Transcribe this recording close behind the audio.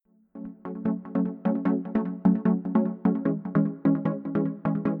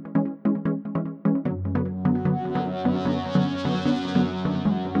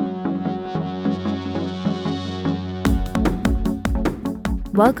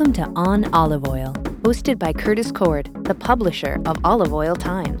Welcome to On Olive Oil, hosted by Curtis Cord, the publisher of Olive Oil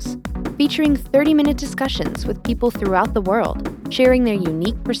Times, featuring 30-minute discussions with people throughout the world, sharing their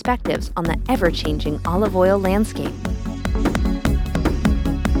unique perspectives on the ever-changing olive oil landscape.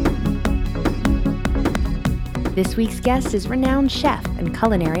 This week's guest is renowned chef and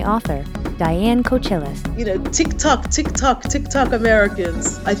culinary author, Diane Kochilas. TikTok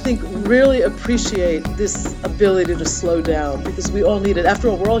Americans, I think, really appreciate this ability to slow down because we all need it. After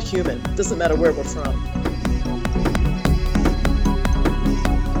all, we're all human. It doesn't matter where we're from.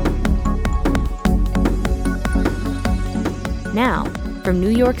 Now, from New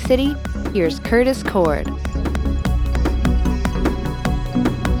York City, here's Curtis Cord.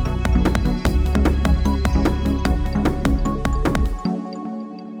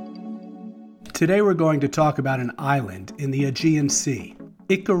 Today we're going to talk about an island in the Aegean Sea,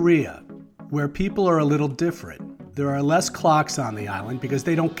 Icaria, where people are a little different. There are less clocks on the island because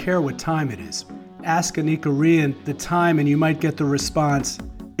they don't care what time it is. Ask an Icarian the time and you might get the response,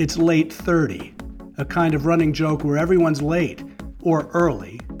 "It's late 30," a kind of running joke where everyone's late or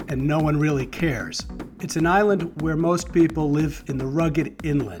early and no one really cares. It's an island where most people live in the rugged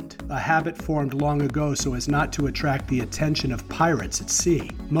inland, a habit formed long ago so as not to attract the attention of pirates at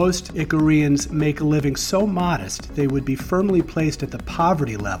sea. Most Icarians make a living so modest they would be firmly placed at the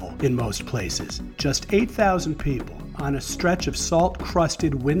poverty level in most places. Just 8,000 people on a stretch of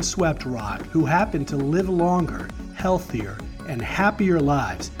salt-crusted, windswept rock who happen to live longer, healthier, and happier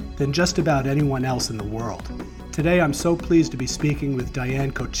lives than just about anyone else in the world. Today, I'm so pleased to be speaking with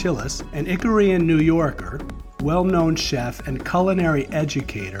Diane Kochilas, an Icarian New Yorker, well-known chef and culinary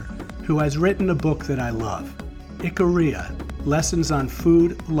educator who has written a book that I love, Icaria, Lessons on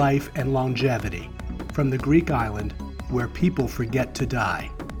Food, Life, and Longevity, from the Greek island where people forget to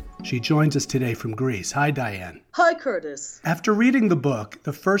die. She joins us today from Greece. Hi, Diane. Hi, Curtis. After reading the book,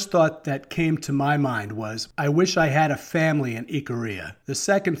 the first thought that came to my mind was, I wish I had a family in Icaria. The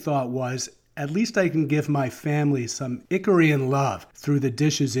second thought was, at least I can give my family some Icarian love through the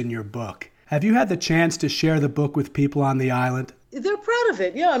dishes in your book. Have you had the chance to share the book with people on the island? They're proud of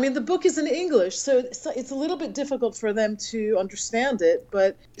it, yeah. I mean, the book is in English, so it's a little bit difficult for them to understand it,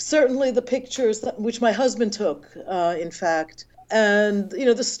 but certainly the pictures, which my husband took, in fact, and,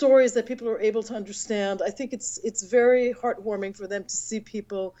 the stories that people are able to understand, I think it's very heartwarming for them to see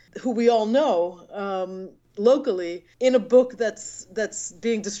people who we all know, locally in a book that's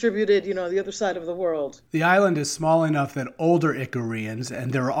being distributed, the other side of the world. The island is small enough that older Icarians,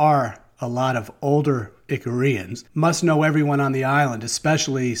 and there are a lot of older Icarians, must know everyone on the island,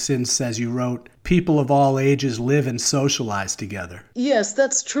 especially since, as you wrote, people of all ages live and socialize together. Yes,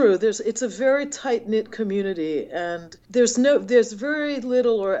 that's true. It's a very tight-knit community, and there's very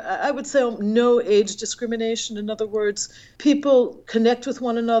little, or I would say no age discrimination. In other words, people connect with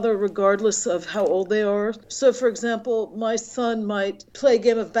one another regardless of how old they are. So, for example, my son might play a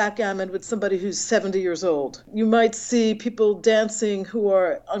game of backgammon with somebody who's 70 years old. You might see people dancing who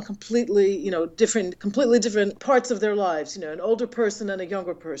are on completely different parts of their lives, an older person and a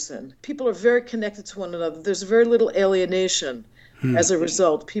younger person. People are very connected to one another. There's very little alienation as a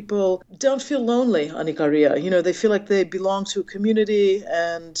result. People don't feel lonely on Icaria. They feel like they belong to a community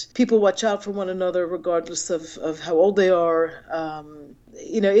and people watch out for one another regardless of how old they are.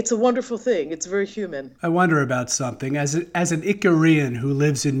 It's a wonderful thing. It's very human. I wonder about something. As an Icarian who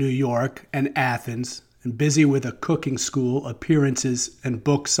lives in New York and Athens and busy with a cooking school, appearances, and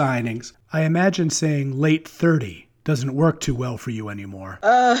book signings, I imagine saying late 30 doesn't work too well for you anymore.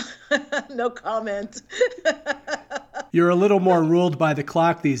 No comment. You're a little more ruled by the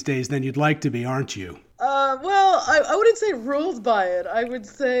clock these days than you'd like to be, aren't you? Well, I wouldn't say ruled by it. I would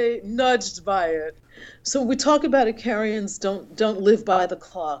say nudged by it. So we talk about Icarians don't live by the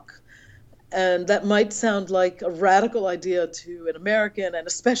clock. And that might sound like a radical idea to an American and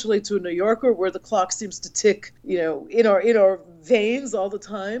especially to a New Yorker where the clock seems to tick, in our veins all the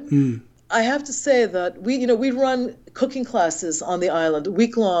time. I have to say that we run cooking classes on the island,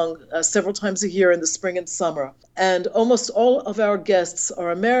 week-long, several times a year in the spring and summer. And almost all of our guests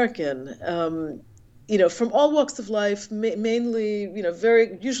are American, from all walks of life, mainly,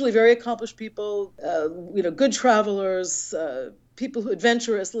 usually very accomplished people, good travelers, people who a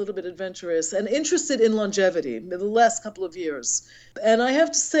little bit adventurous, and interested in longevity in the last couple of years. And I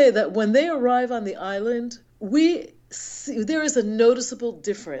have to say that when they arrive on the island, there is a noticeable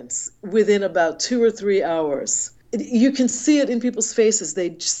difference within about 2 or 3 hours. You can see it in people's faces. They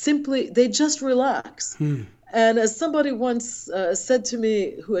just relax. And as somebody once said to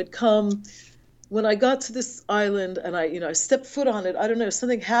me who had come when I got to this island and I stepped foot on it, I don't know,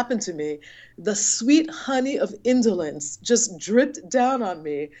 something happened to me. The sweet honey of indolence just dripped down on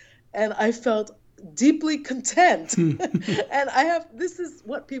me, and I felt deeply content. And this is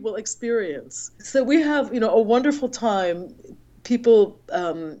what people experience. So we have, a wonderful time. People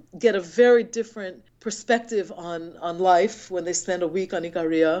get a very different perspective on life when they spend a week on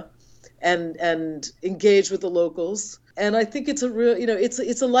Ikaria and engage with the locals. And I think it's a real,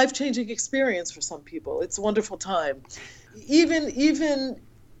 it's a life-changing experience for some people. It's a wonderful time. Even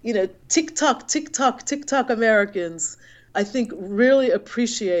TikTok Americans, I think, really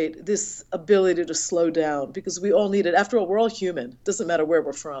appreciate this ability to slow down, because we all need it. After all, we're all human. Doesn't matter where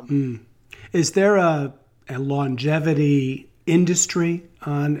we're from. Is there a longevity industry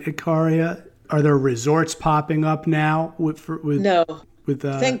on Ikaria? Are there resorts popping up now? No.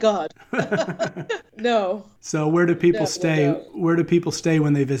 Thank God. No. So where do people stay? No. Where do people stay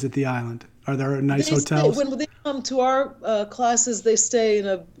when they visit the island? Are there nice hotels? When they come to our classes, they stay in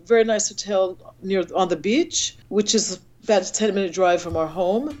a very nice hotel on the beach, which is about a 10-minute drive from our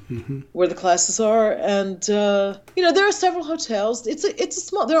home, where the classes are. And, there are several hotels. It's a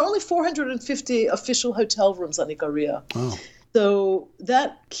small, there are only 450 official hotel rooms on Ikaria. Oh. So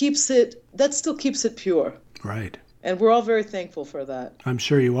that still keeps it pure. Right. And we're all very thankful for that. I'm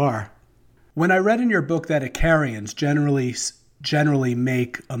sure you are. When I read in your book that Icarians generally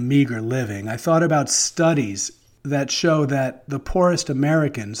make a meager living, I thought about studies that show that the poorest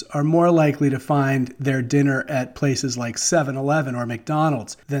Americans are more likely to find their dinner at places like 7-Eleven or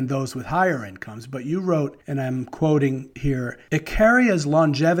McDonald's than those with higher incomes. But you wrote, and I'm quoting here, Icaria's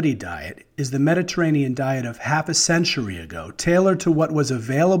longevity diet is the Mediterranean diet of half a century ago, tailored to what was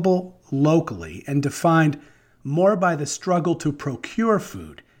available locally and defined more by the struggle to procure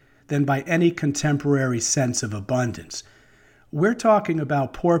food than by any contemporary sense of abundance. We're talking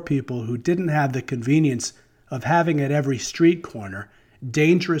about poor people who didn't have the convenience of having at every street corner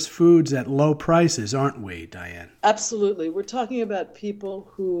dangerous foods at low prices, aren't we, Diane? Absolutely. We're talking about people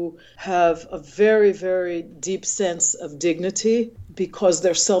who have a very, very deep sense of dignity because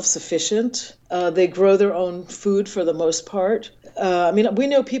they're self-sufficient. They grow their own food for the most part. We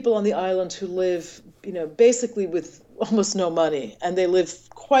know people on the island who live, basically with almost no money, and they live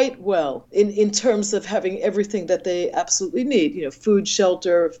quite well in terms of having everything that they absolutely need, food,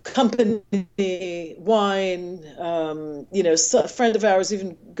 shelter, company, wine. A friend of ours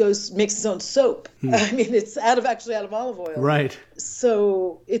even makes his own soap. It's out of olive oil. Right.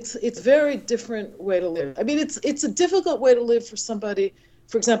 So it's a very different way to live. It's a difficult way to live for somebody,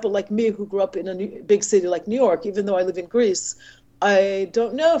 for example, like me, who grew up in a big city like New York. Even though I live in Greece, I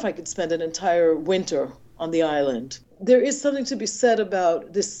don't know if I could spend an entire winter on the island. There is something to be said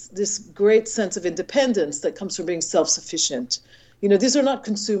about this great sense of independence that comes from being self-sufficient. These are not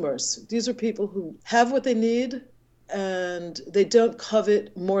consumers. These are people who have what they need, and they don't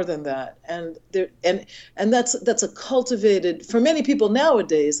covet more than that. And that's a cultivated, for many people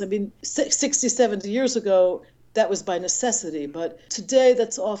nowadays. 60, 70 years ago, that was by necessity. But today,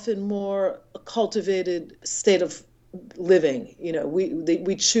 that's often more a cultivated state of living.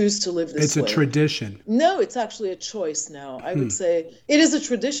 We choose to live this way. It's a tradition. No, it's actually a choice now. I would say it is a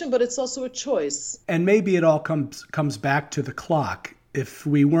tradition, but it's also a choice. And maybe it all comes back to the clock. If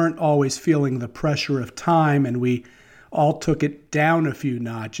we weren't always feeling the pressure of time and we all took it down a few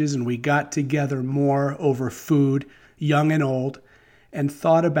notches and we got together more over food, young and old, and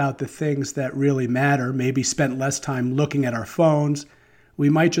thought about the things that really matter, maybe spent less time looking at our phones, we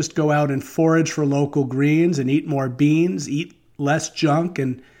might just go out and forage for local greens and eat more beans, eat less junk,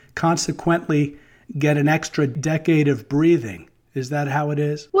 and consequently get an extra decade of breathing. Is that how it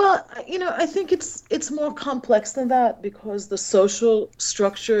is? Well, I think it's more complex than that, because the social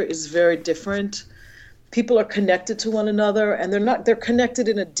structure is very different. People are connected to one another, and they're connected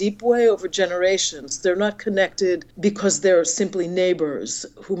in a deep way over generations. They're not connected because they're simply neighbors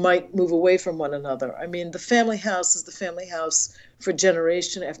who might move away from one another. The family house is the family house for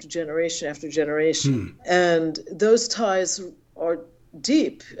generation after generation after generation. And those ties are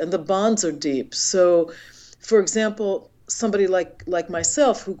deep, and the bonds are deep. So, for example, somebody like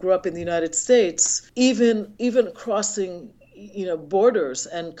myself, who grew up in the United States, even crossing borders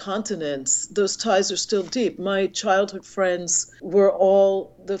and continents, those ties are still deep. My childhood friends were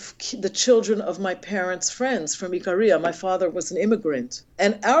all the children of my parents' friends from Ikaria. My father was an immigrant.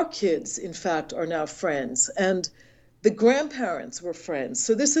 And our kids, in fact, are now friends. And the grandparents were friends.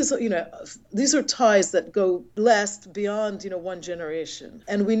 So this is, these are ties that last beyond, one generation.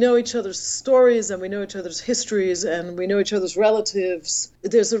 And we know each other's stories, and we know each other's histories, and we know each other's relatives.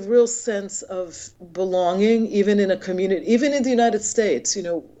 there's a real sense of belonging, even in a community, even in the United States.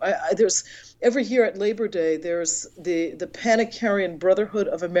 There's every year at Labor Day, there's the Pan-Icarian Brotherhood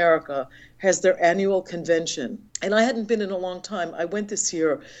of America has their annual convention. And I hadn't been in a long time. I went this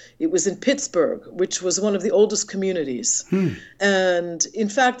year. It was in Pittsburgh, which was one of the oldest communities. And in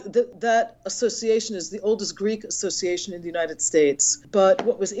fact, that association is the oldest Greek association in the United States. But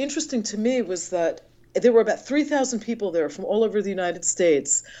what was interesting to me was that there were about 3,000 people there from all over the United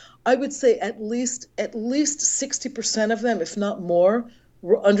States. I would say at least 60% of them, if not more,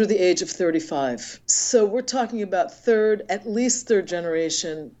 were under the age of 35. So we're talking about at least third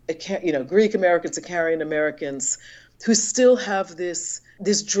generation, Greek Americans, Icarian Americans, who still have this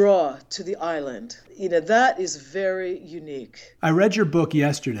draw to the island. That is very unique. I read your book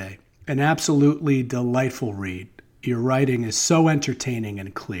yesterday, an absolutely delightful read. Your writing is so entertaining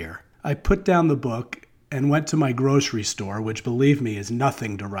and clear. I put down the book and went to my grocery store, which, believe me, is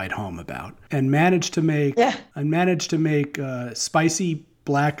nothing to write home about, and managed to make spicy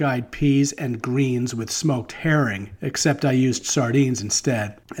black-eyed peas and greens with smoked herring, except I used sardines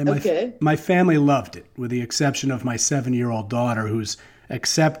instead. And my family loved it, with the exception of my 7-year-old daughter, whose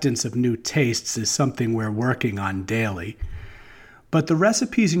acceptance of new tastes is something we're working on daily. But the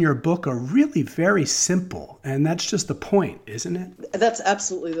recipes in your book are really very simple, and that's just the point, isn't it? That's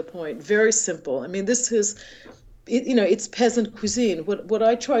absolutely the point. Very simple. I mean, this is, it's peasant cuisine. What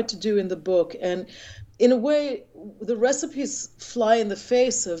I tried to do in the book, and in a way, the recipes fly in the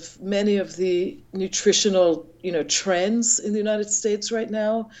face of many of the nutritional, trends in the United States right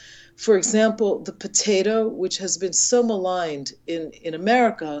now. For example, the potato, which has been so maligned in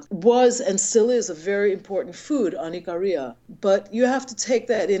America, was and still is a very important food on Ikaria. But you have to take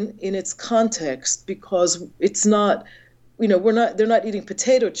that in its context, because it's not, they're not eating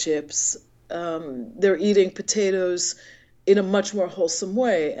potato chips. They're eating potatoes in a much more wholesome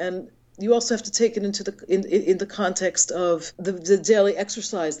way. And you also have to take it into in the context of the daily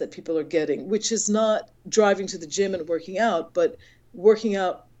exercise that people are getting, which is not driving to the gym and working out, but working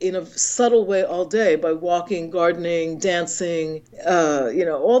out in a subtle way all day by walking, gardening, dancing,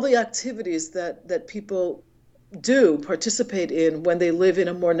 all the activities that people participate in when they live in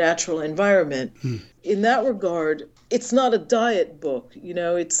a more natural environment. In that regard, it's not a diet book.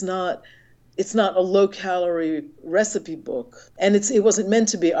 It's not a low-calorie recipe book, and it wasn't meant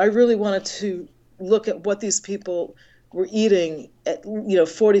to be. I really wanted to look at what these people were eating at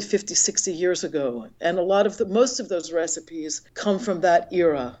 40, 50, 60 years ago, and most of those recipes come from that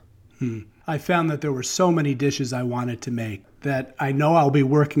era. I found that there were so many dishes I wanted to make that I know I'll be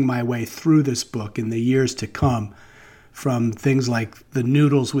working my way through this book in the years to come, from things like the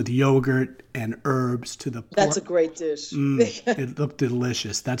noodles with yogurt and herbs to the pork. That's a great dish. It looked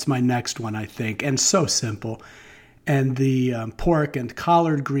delicious. That's my next one, I think, and so simple. And the pork and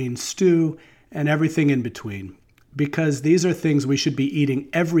collard green stew and everything in between. Because these are things we should be eating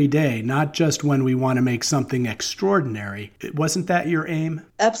every day, not just when we want to make something extraordinary. Wasn't that your aim?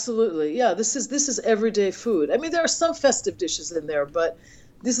 Absolutely. Yeah, this is everyday food. I mean, there are some festive dishes in there, but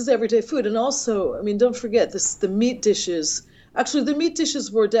this is everyday food. And also, I mean, don't forget the meat dishes. Actually, the meat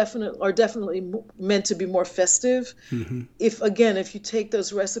dishes are definitely meant to be more festive. Mm-hmm. If you take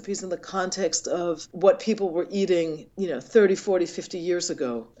those recipes in the context of what people were eating, 30, 40, 50 years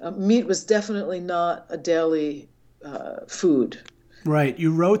ago, meat was definitely not a daily food. Right.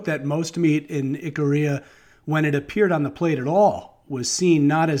 You wrote that most meat in Ikaria, when it appeared on the plate at all, was seen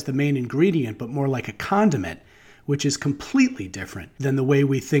not as the main ingredient, but more like a condiment, which is completely different than the way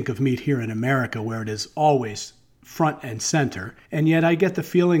we think of meat here in America, where it is always front and center. And yet I get the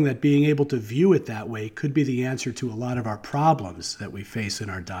feeling that being able to view it that way could be the answer to a lot of our problems that we face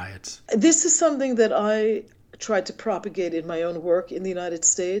in our diets. This is something that I tried to propagate in my own work in the United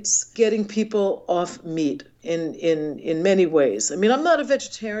States, getting people off meat in many ways. I mean, I'm not a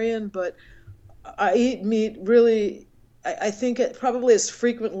vegetarian, but I eat meat really, I think probably as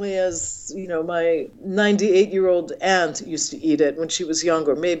frequently as, my 98-year-old aunt used to eat it when she was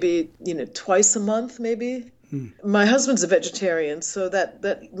younger, maybe, twice a month, maybe. My husband's a vegetarian, so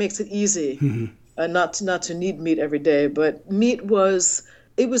that makes it easy not to need meat every day. But meat was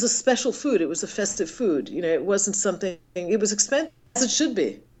a special food. It was a festive food. It wasn't something. It was expensive, as it should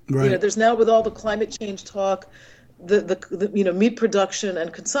be. Right. There's now, with all the climate change talk, the meat production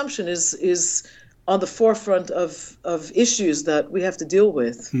and consumption is on the forefront of issues that we have to deal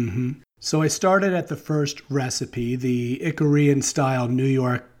with. Mm-hmm. So I started at the first recipe, the Icarian-style New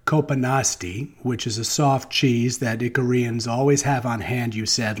York Kopanasti, which is a soft cheese that Icarians always have on hand, you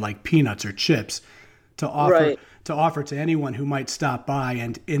said, like peanuts or chips, to offer to anyone who might stop by,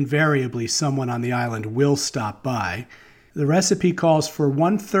 and invariably someone on the island will stop by. The recipe calls for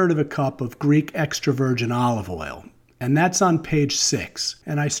 1/3 of a cup of Greek extra virgin olive oil, and that's on page 6.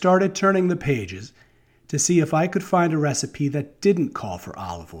 And I started turning the pages to see if I could find a recipe that didn't call for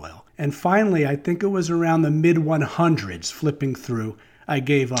olive oil. And finally, I think it was around the mid-100s, flipping through, I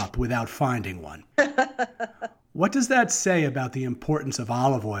gave up without finding one. What does that say about the importance of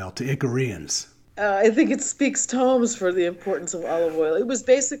olive oil to Icarians? I think it speaks tomes for the importance of olive oil. It was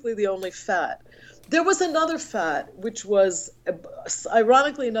basically the only fat. There was another fat, which was,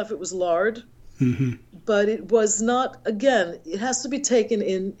 ironically enough, it was lard. Mm-hmm. But it was not, again, it has to be taken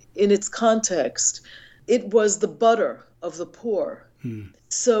in its context. It was the butter of the poor.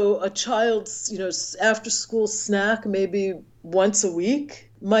 So a child's, after school snack, maybe once a week,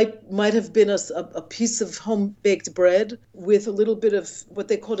 might have been a piece of home-baked bread with a little bit of what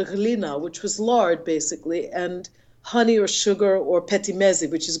they called a glina, which was lard, basically, and honey or sugar or petimezi,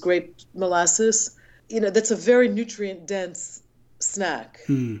 which is grape molasses. That's a very nutrient-dense snack.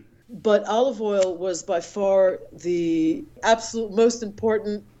 But olive oil was by far the absolute most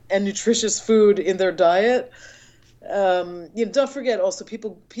important and nutritious food in their diet. Don't forget also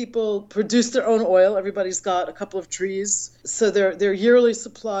people produce their own oil. Everybody's got a couple of trees, so their yearly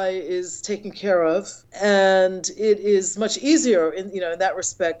supply is taken care of, and it is much easier in that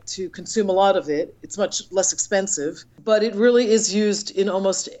respect to consume a lot of it. It's much less expensive, but it really is used in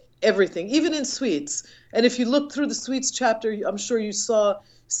almost everything, even in sweets. And if you look through the sweets chapter, I'm sure you saw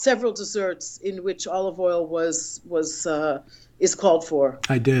several desserts in which olive oil is called for.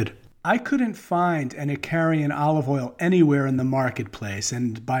 I did. I couldn't find an Icarian olive oil anywhere in the marketplace.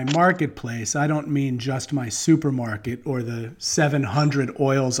 And by marketplace, I don't mean just my supermarket or the 700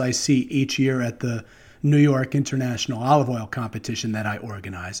 oils I see each year at the New York International Olive Oil Competition that I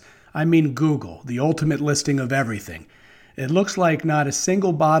organize. I mean Google, the ultimate listing of everything. It looks like not a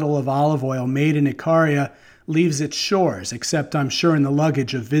single bottle of olive oil made in Icaria leaves its shores, except I'm sure in the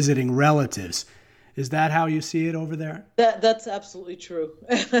luggage of visiting relatives. Is that how you see it over there? That's absolutely true.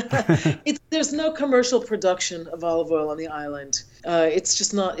 There's no commercial production of olive oil on the island.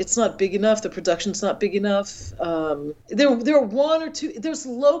 It's not big enough. The production's not big enough. There are one or two. There's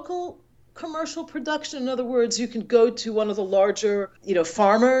local commercial production. In other words, you can go to one of the larger,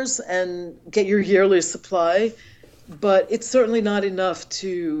 farmers and get your yearly supply. But it's certainly not enough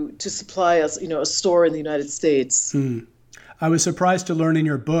to supply us, a store in the United States. I was surprised to learn in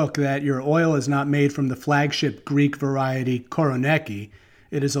your book that your oil is not made from the flagship Greek variety Koroneiki.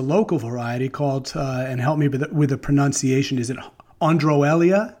 It is a local variety called, and help me with the pronunciation, is it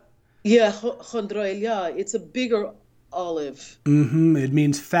Chondroelia? Yeah, Chondroelia. It's a bigger olive. Mm-hmm. It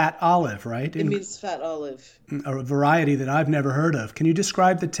means fat olive, right? It means fat olive. A variety that I've never heard of. Can you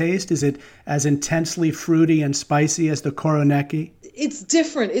describe the taste? Is it as intensely fruity and spicy as the Koroneiki? It's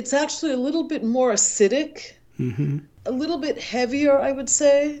different. It's actually a little bit more acidic. Mm-hmm. A little bit heavier, I would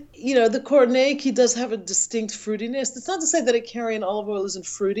say. The Koroneiki does have a distinct fruitiness. It's not to say that Icarian olive oil isn't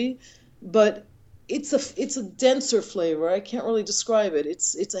fruity, but it's a denser flavor. I can't really describe it.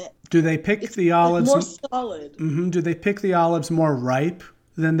 Do they pick the olives more solid? Mm-hmm. Do they pick the olives more ripe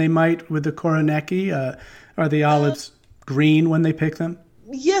than they might with the Koroneiki? Are the olives green when they pick them?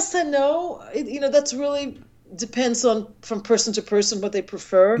 Yes and no. That's really depends on from person to person what they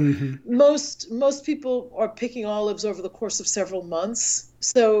prefer. Mm-hmm. Most people are picking olives over the course of several months.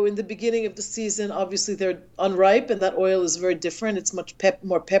 So in the beginning of the season, obviously they're unripe, and that oil is very different. It's much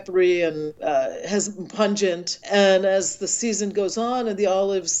more peppery and has pungent. And as the season goes on and the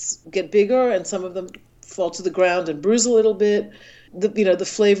olives get bigger, and some of them fall to the ground and bruise a little bit, the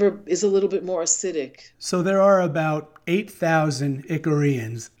flavor is a little bit more acidic. So there are about 8,000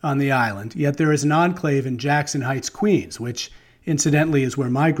 Icarians on the island, yet there is an enclave in Jackson Heights, Queens, which incidentally is where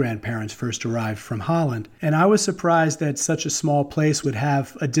my grandparents first arrived from Holland. And I was surprised that such a small place would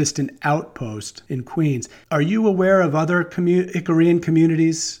have a distant outpost in Queens. Are you aware of other Icarian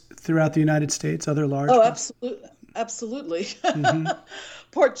communities throughout the United States, other large ones? Absolutely. Mm-hmm.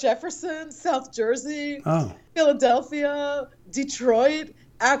 Port Jefferson, South Jersey, Philadelphia, Detroit,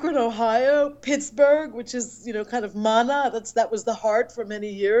 Akron, Ohio, Pittsburgh, which is, kind of Mana. That was the heart for many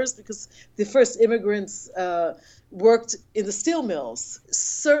years because the first immigrants worked in the steel mills.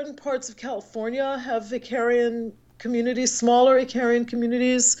 Certain parts of California have Icarian communities, smaller Icarian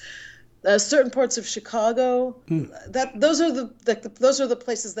communities. Certain parts of Chicago. Those are the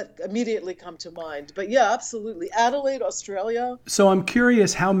places that immediately come to mind. But yeah, absolutely. Adelaide, Australia. So I'm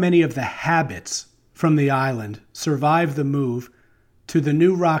curious how many of the habits from the island survived the move to the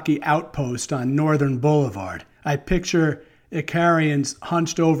new rocky outpost on Northern Boulevard. I picture Icarians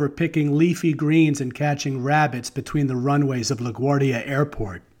hunched over picking leafy greens and catching rabbits between the runways of LaGuardia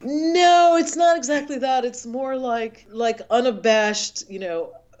Airport. No, No, it's not exactly that. It's more like unabashed,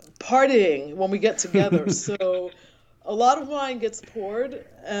 partying when we get together. So a lot of wine gets poured,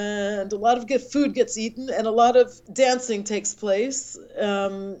 and a lot of food gets eaten, and a lot of dancing takes place.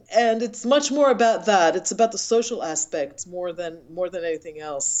 And it's much more about that. It's about the social aspects more than anything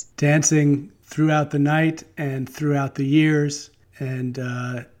else. Dancing throughout the night and throughout the years, and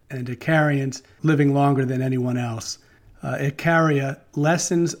Icarians living longer than anyone else. Icaria,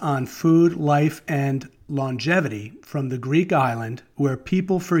 Lessons on Food, Life, and Longevity from the Greek island where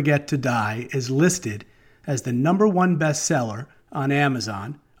people forget to die is listed as the #1 bestseller on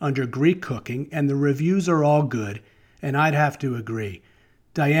Amazon under Greek cooking, and the reviews are all good, and I'd have to agree.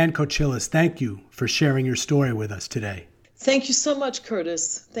 Diane Kochilas, thank you for sharing your story with us today. Thank you so much,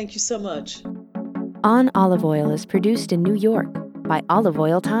 Curtis. Thank you so much. On Olive Oil is produced in New York by Olive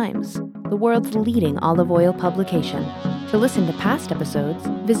Oil Times, the world's leading olive oil publication. To listen to past episodes,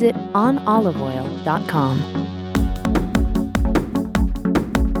 visit onoliveoil.com.